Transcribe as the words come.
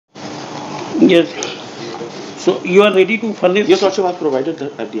Yes. So you are ready to furnish? Yes, also I have provided the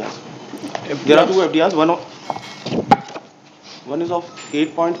FDRs. There are two FDRs. One is of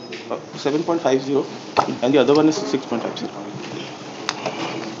 7.50 and the other one is 6.50.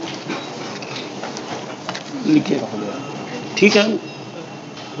 लिखिएगा, ठीक है,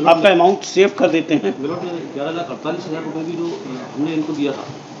 आपका amount save कर देते हैं। 11,48,000 रुपये भी जो हमने इनको दिया था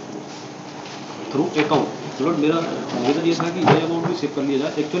थ्रू अकाउंट, मेरा निवेदन ये था कि ये अमाउंट भी सेव कर लिया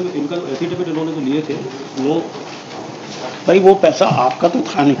जाए। एक्चुअल में इनका एफिडेविट इन्होंने जो लिए थे वो भाई वो पैसा आपका तो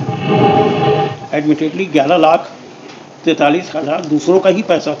था नहीं, एडमिटेडली 11,43,000 दूसरों का ही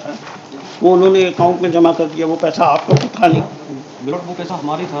पैसा था, वो उन्होंने अकाउंट में जमा कर दिया, वो पैसा आपका तो था नहीं। मिलोट वो पैसा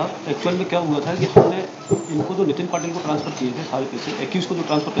हमारी था। एक्चुअल में क्या हुआ था कि हमने इनको जो नितिन पाटिल को ट्रांसफ़र किए थे सारे पैसे, 21 को जो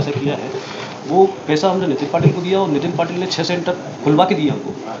ट्रांसफ़र पैसा किया है वो पैसा हमने नितिन पाटिल को दिया और नितिन पाटिल ने 6 सेंटर खुलवा के दिया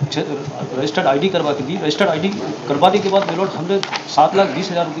हमको, रजिस्टर्ड आईडी करवा के दी। रजिस्टर्ड आईडी करवाने के बाद मिलोट हमने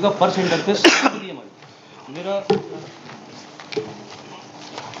 7,20,000 रुपये का पर सेंटर पे दिया। मेरा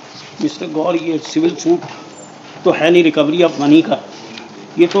मिस्टर गौर, ये सिविल सूट तो है नहीं रिकवरी ऑफ मनी का,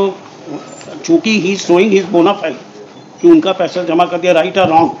 ये तो चूंकि ही शोइंग हिज बोनाफाइड कि उनका पैसा जमा कर दिया, राइट और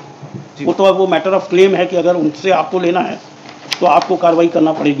रॉन्ग, वो तो अब वो मैटर ऑफ क्लेम है कि अगर उनसे आपको लेना है तो आपको कार्रवाई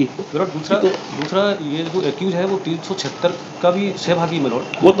करना पड़ेगी। दूसरा ये जो एक्यूज है वो 376 का भी सहभागी मिलोट,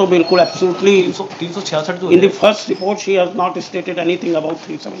 वो तो बिल्कुल एब्सोल्युटली 366 जो in the first report she has not stated anything about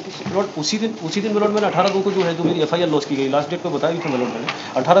 376। मिलोट उसी दिन मिलोट मैंने 18/2 को जो है जो मेरी एफआईआर लॉन्च की गई, लास्ट डेट पे बताया भी था मिलोट मैंने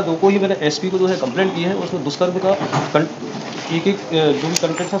 18/2 को ही मैंने एसपी को जो है कंप्लेंट की है, उसमें दुष्कर्म का एक जो भी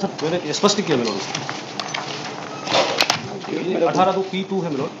कंटेंट था सब मैंने स्पष्ट किया मिलोट। 18/2 P2 है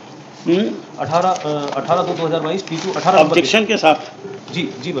मिलोट, 18/2/2022 P2 18 ऑब्जेक्शन के साथ। जी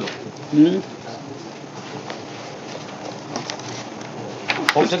मिलोट,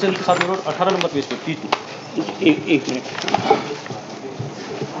 ऑब्जेक्शन के साथ मिलोट 18 नंबर पेज पे P2। एक मिनट,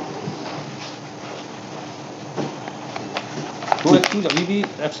 दो एक्यूज अभी भी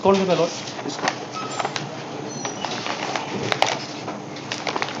एब्सकॉन्ड है मिलोट।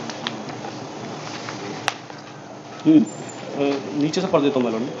 नीचे से पढ़ देता हूँ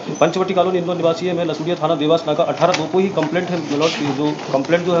मेलोड में। पंचवटी कॉलोनी इंदौर निवासी है मैं, लसूड़िया थाना देवास नाका। 18/2 को ही कंप्लेंट है मेलोड, जो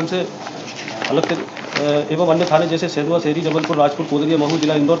कंप्लेंट जो हमसे अलग से एवं अन्य थाने जैसे सेंधवा, शहरी, जबलपुर, राजपुर, कोदरिया, महू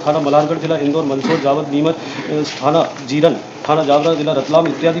जिला इंदौर, थाना मल्हारगढ़ जिला इंदौर, मंदसौर, जावद, नीमच थाना जीरन, थाना जावरा जिला रतलाम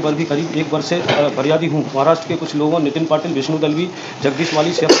इत्यादि पर भी करीब 1 वर्ष से फरियादी हूँ। महाराष्ट्र के कुछ लोगों नितिन पाटिल, विष्णु दलवी, जगदीश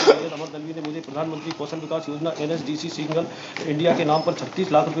माली, अमर दलवी ने मुझे प्रधानमंत्री कौशल विकास योजना NSDC सिंगल इंडिया के नाम पर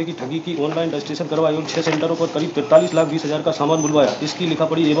 36 लाख रुपए की ठगी की, ऑनलाइन रजिस्ट्रेशन करवाया एवं 6 सेंटरों पर करीब 43,20,000 का सामान बुलवाया। इसकी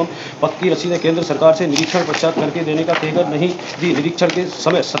लिखापड़ी एवं पक्की रसीदें केंद्र सरकार से निरीक्षण पश्चात करके देने का कहकर नहीं दी। निरीक्षण के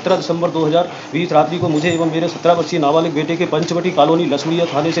समय 17 दिसंबर 2020 रात्रि को मुझे एवं मेरे 17 वर्षीय नाबालिग बेटे के पंचवटी कॉलोनी लसूड़िया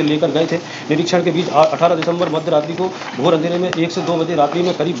थाने से लेकर गए थे। निरीक्षण के बीच 18 दिसंबर मध्य रात्रि को घोर अंधेरे में 1 से 2 बजे रात्रि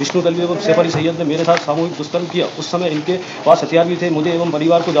में करीब विष्णु दलवी एवं सैफ अली सैयद ने मेरे साथ सामूहिक दुष्कर्म किया। उस समय इनके पास हथियार भी थे। मुझे एवं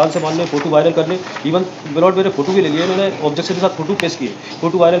परिवार को जान से मारने, फोटो वायरल करने, इवन बिलॉट मेरे फोटो भी ले लिए। मैंने ऑब्जेक्शन के साथ फोटो पेश किए।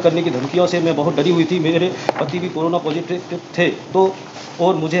 फोटो वायरल करने की धमकियों से मैं बहुत डरी हुई थी। मेरे पति भी कोरोना पॉजिटिव थे तो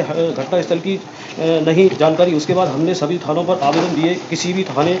और मुझे घटनास्थल की नहीं जानकारी। उसके बाद हमने सभी थानों पर आवेदन दिए, किसी भी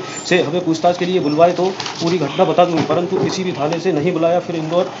थाने से हमें पूछताछ के लिए बुलवाए तो पूरी घटना बता दूंगी, परंतु किसी भी थाने से नहीं बुलाया। फिर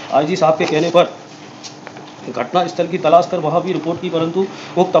इंदौर IG साहब के कहने पर घटना स्थल की तलाश कर वहाँ भी रिपोर्ट की, परंतु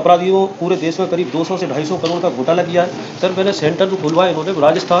उक्त अपराधियों पूरे देश में करीब 200 से 250 करोड़ का घोटाला किया है। सर मैंने सेंटर जो खुलवाए इन्होंने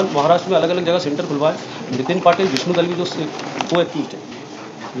राजस्थान, महाराष्ट्र में अलग अलग जगह सेंटर खुलवाए। नितिन पाटिल, विष्णु दलवी जो को एक्यूज है,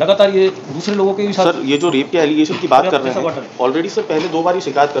 लगातार ये दूसरे लोगों के भी साथ। सर ये जो रेप के एलिगेशन की बात कर रहे हैं, ऑलरेडी सर पहले 2 बार ही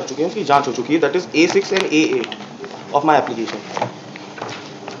शिकायत कर चुके हैं, उसकी जांच हो चुकी है। That is A6 and A8 of my application.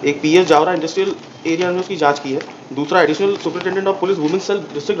 एक PS जावरा इंडस्ट्रियल एरिया ने उसकी जांच की है, दूसरा additional superintendent of police women's cell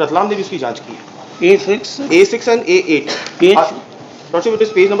district Ratlam ने भी उसकी जांच की है। A6 and A8 it is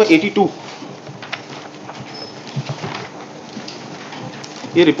page number 82।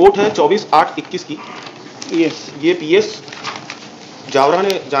 ये रिपोर्ट है 24/8/21 की। यस, ये PS जावरा ने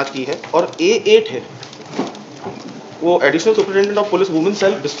जांच की है और A8 है वो additional superintendent of police women's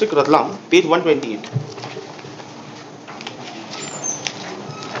cell district Ratlam, page 128।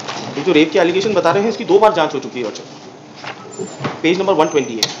 ये जो रेप के एलिगेशन बता रहे हैं इसकी 2 बार जांच हो चुकी है, पेज नंबर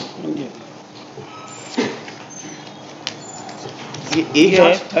 128। ये एक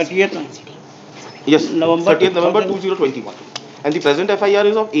जांच 30th November 2021 and the present FIR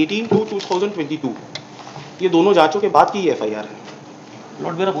is of 18/2/2022। ये दोनों जांचों के बाद की FIR है।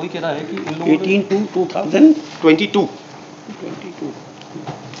 लॉर्ड मेरा वही कहना है कि इन लोगों 18/2/2022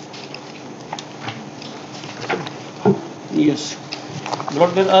 यस।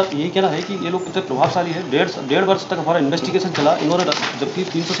 लॉर्ड मेरा यही कहना है कि ये लोग कितने प्रभावशाली है। 1.5 वर्ष तक हमारा इन्वेस्टिगेशन चला। इन्होंने जबकि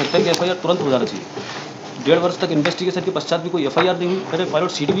 370 की FIR तुरंत हो जाना चाहिए। 1.5 वर्ष तक इन्वेस्टिगेशन के पश्चात भी कोई FIR नहीं हुई। मैंने माय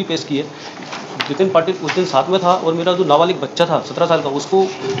लॉर्ड CD भी पेश की है। जितिन पाटिल उस दिन साथ में था और मेरा जो नाबालिग बच्चा था 17 साल का, उसको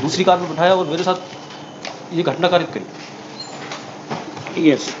दूसरी कार में बिठाया और मेरे साथ ये घटना कारित करी।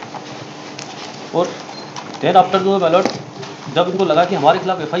 यस। और देन आफ्टर जो माय लॉर्ड, जब इनको लगा कि हमारे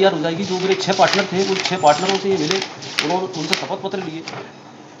खिलाफ FIR हो जाएगी, जो मेरे 6 पार्टनर थे, उन 6 पार्टनरों से ये मिले, उन्होंने उनसे शपथ पत्र लिए।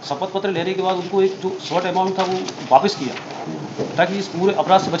 शपथ पत्र लेने के बाद उनको एक जो शॉर्ट अमाउंट था वो वापस किया ताकि इस पूरे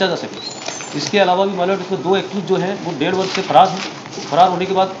अपराध से बचा जा सके। इसके अलावा भी माय लॉर्ड इसमें 2 एक्यूज जो हैं वो 1.5 वर्ष से फरार हैं। फरार होने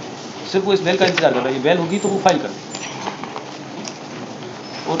के बाद सिर्फ वो इस बेल का इंतजार कर रहे हैं। ये बेल होगी तो वो फाइल कर दें।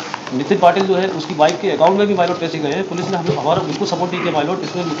 और नितिन पाटिल जो है उसकी वाइफ के अकाउंट में भी माय लॉर्ड पैसे गए हैं। पुलिस ने हमें हमारा बिल्कुल सपोर्ट नहीं किया माय लॉर्ड।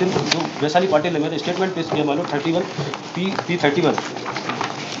 इसमें नितिन जो वैशाली पाटिल है, मैंने स्टेटमेंट पेश किया माय लॉर्ड 31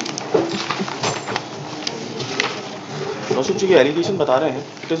 नौसिफ जी के एलिगेशन बता रहे हैं,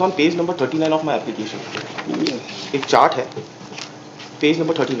 it is on page number 39 of my application. एक चार्ट है पेज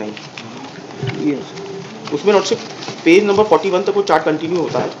नंबर 39, उसमें नौसिफ पेज नंबर 41 तक वो चार्ट कंटिन्यू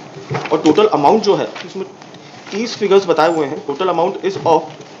होता है और टोटल अमाउंट जो है उसमें 30 फिगर्स बताए हुए हैं। Total amount is of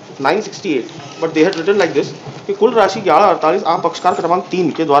 968, but they had written like this कि कुल राशि 1148 आम पक्षकार क्रमांक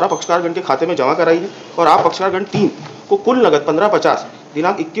 3 के द्वारा पक्षकारगण के खाते में जमा कराई है और आम पक्षकारगण 3 को कुल नगद 1550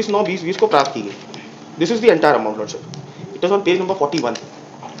 दिनांक 21/9/2020 को प्राप्त की गई। This is the entire amount lordship. It is on page number 41।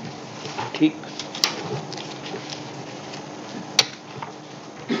 ठीक।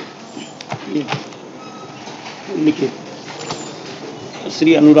 लिखिए,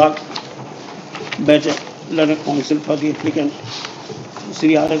 Shri Anurag badger, learner council for the applicant,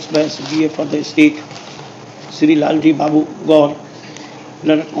 Shri RS Bais BA for the state, Shri Lalji Babu Gaur,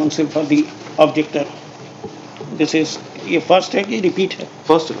 learner council for the ऑब्जेक्टर। This is, ये first है कि repeat है?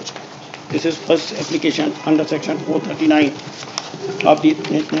 First. This is first application under section 439 of the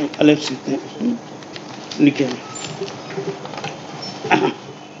alleged लिखे हैं।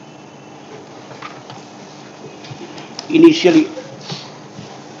 Initially,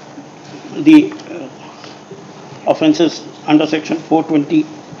 the offences under section 420,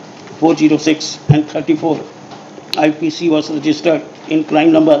 406 and 34 IPC was registered in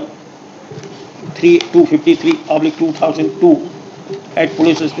crime number 253/2002 at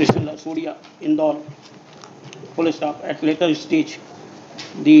police station Lasodia, Indore. Police staff. At later stage,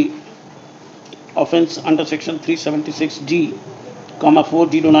 the offence under section 376G,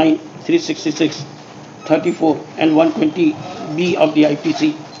 409, 366, 34 and 120B of the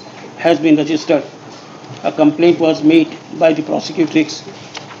IPC has been registered. A complaint was made by the prosecutrix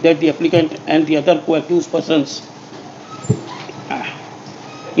that the applicant and the other co-accused persons,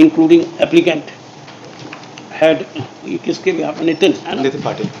 including applicant, had Nitin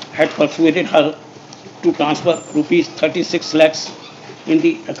Patil had persuaded her to transfer rupees 36 lakhs in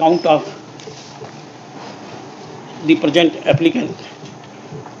the account of the present applicant,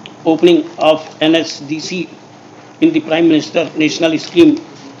 opening of NSDC in the Prime Minister National Scheme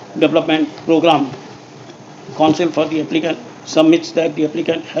Development Program. Counsel for the applicant submits that the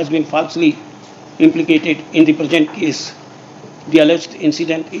applicant has been falsely implicated in the present case. The alleged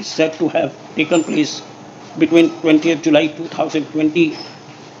incident is said to have taken place between 20th July 2020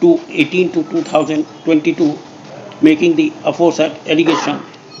 to 18/2/2022, making the aforesaid allegation.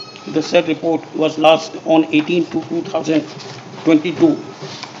 The said report was lodged on 18/2/2022.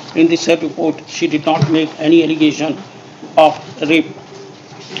 In the said report, she did not make any allegation of rape.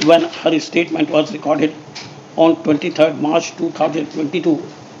 When her statement was recorded on 23rd March 2022,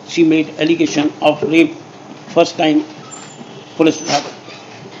 she made allegation of rape first time. Police staff.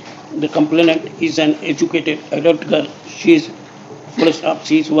 The complainant is an educated adult girl. She is police staff.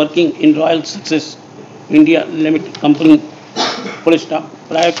 She is working in Royal Success India Limited Company. Police staff.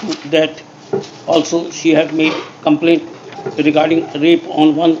 Prior to that, also she had made complaint regarding rape on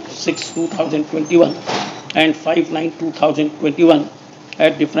 1/6/2021 and 5/9/2021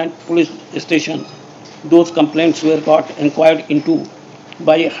 at different police stations. Those complaints were got inquired into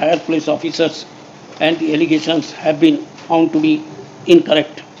by higher police officers and the allegations have been found to be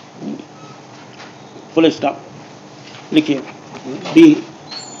incorrect. Full stop. लिखिए,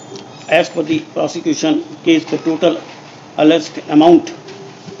 as per the prosecution case, the total alleged amount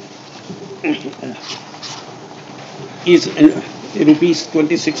is rupees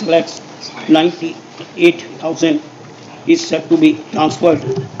 26,98,000 is said to be transferred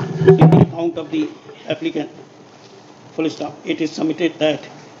in the account of the applicant. Full stop. It is submitted that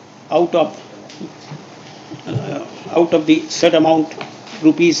out of the said amount,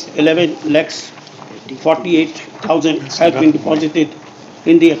 rupees 11,48,000 has been deposited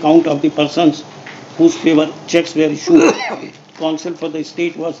in the account of the persons whose favor checks were issued. Counsel for the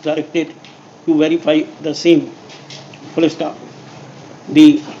state was directed to verify the same. Full stop.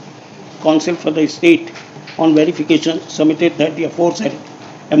 The counsel for the state on verification submitted that the aforesaid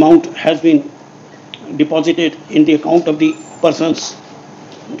amount has been deposited in the account of the persons.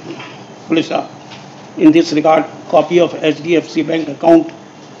 In this regard, copy of HDFC Bank account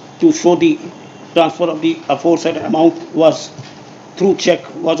to show the transfer of the aforesaid amount was through check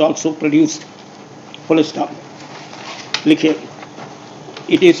was also produced. लिखिए,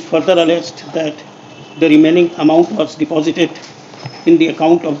 it is further alleged that the remaining amount was deposited in the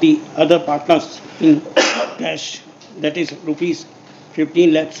account of the other partners in cash, that is rupees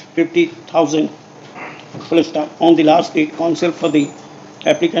 15,50,000. On the last date, counsel for the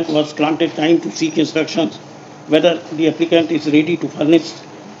applicant was granted time to seek instructions whether the applicant is ready to furnish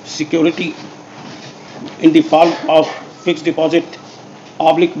security in the form of fixed deposit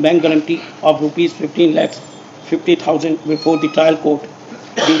 / bank guarantee of rupees 15,50,000 before the trial court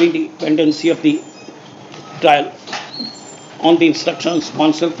during the pendency of the trial. On the instructions,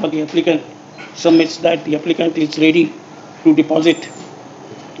 counsel for the applicant submits that the applicant is ready to deposit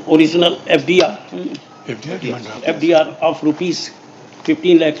original FDR of rupees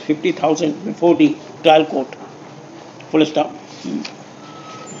 15,50,000 before the trial court.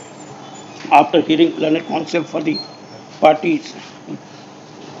 After hearing learned counsel for the parties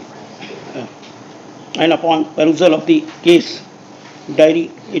and upon perusal of the case diary,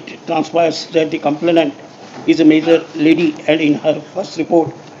 it transpires that the complainant is a major lady, and in her first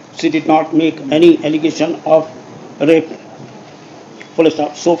report she did not make any allegation of rape.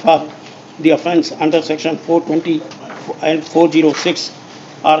 So far, the offence under section 420 and 406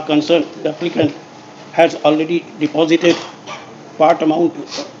 are concerned, the applicant has already deposited part amount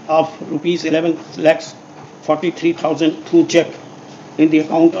of rupees 11,43,000 through check in the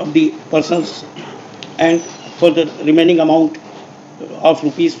account of the persons, and for the remaining amount of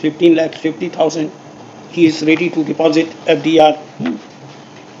rupees 15,50,000 he is ready to deposit FDR.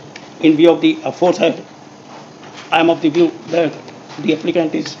 In view of the aforesaid, I am of the view that the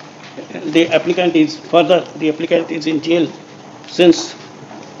applicant is in jail since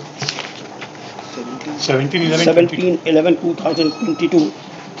 17/11/2022.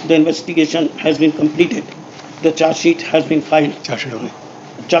 The investigation has been completed. The charge sheet has been filed.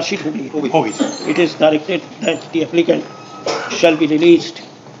 Charge sheet it is directed that the applicant shall be released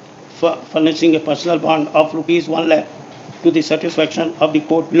for furnishing a personal bond of rupees 1 lakh to the satisfaction of the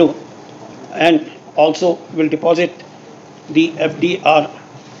court below, and also will deposit the FDR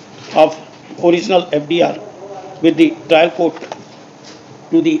of original FDR with the trial court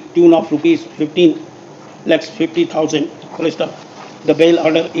to the tune of rupees 15,50,000. The bail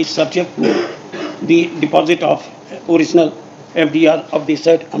order is subject to the deposit of original FDR of the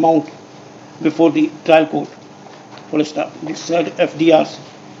said amount before the trial court. The said FDRs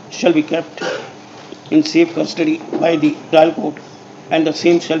shall be kept in safe custody by the trial court, and the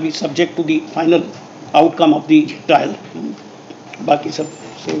same shall be subject to the final outcome of the trial. बाकी सब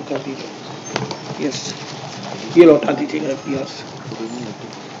save कर दीजिए. Yes, ये लौटा दीजिएगा FDRs.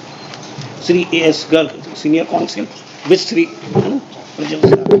 Sri A.S. Garg, Senior Counsel with Sri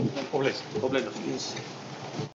Yes.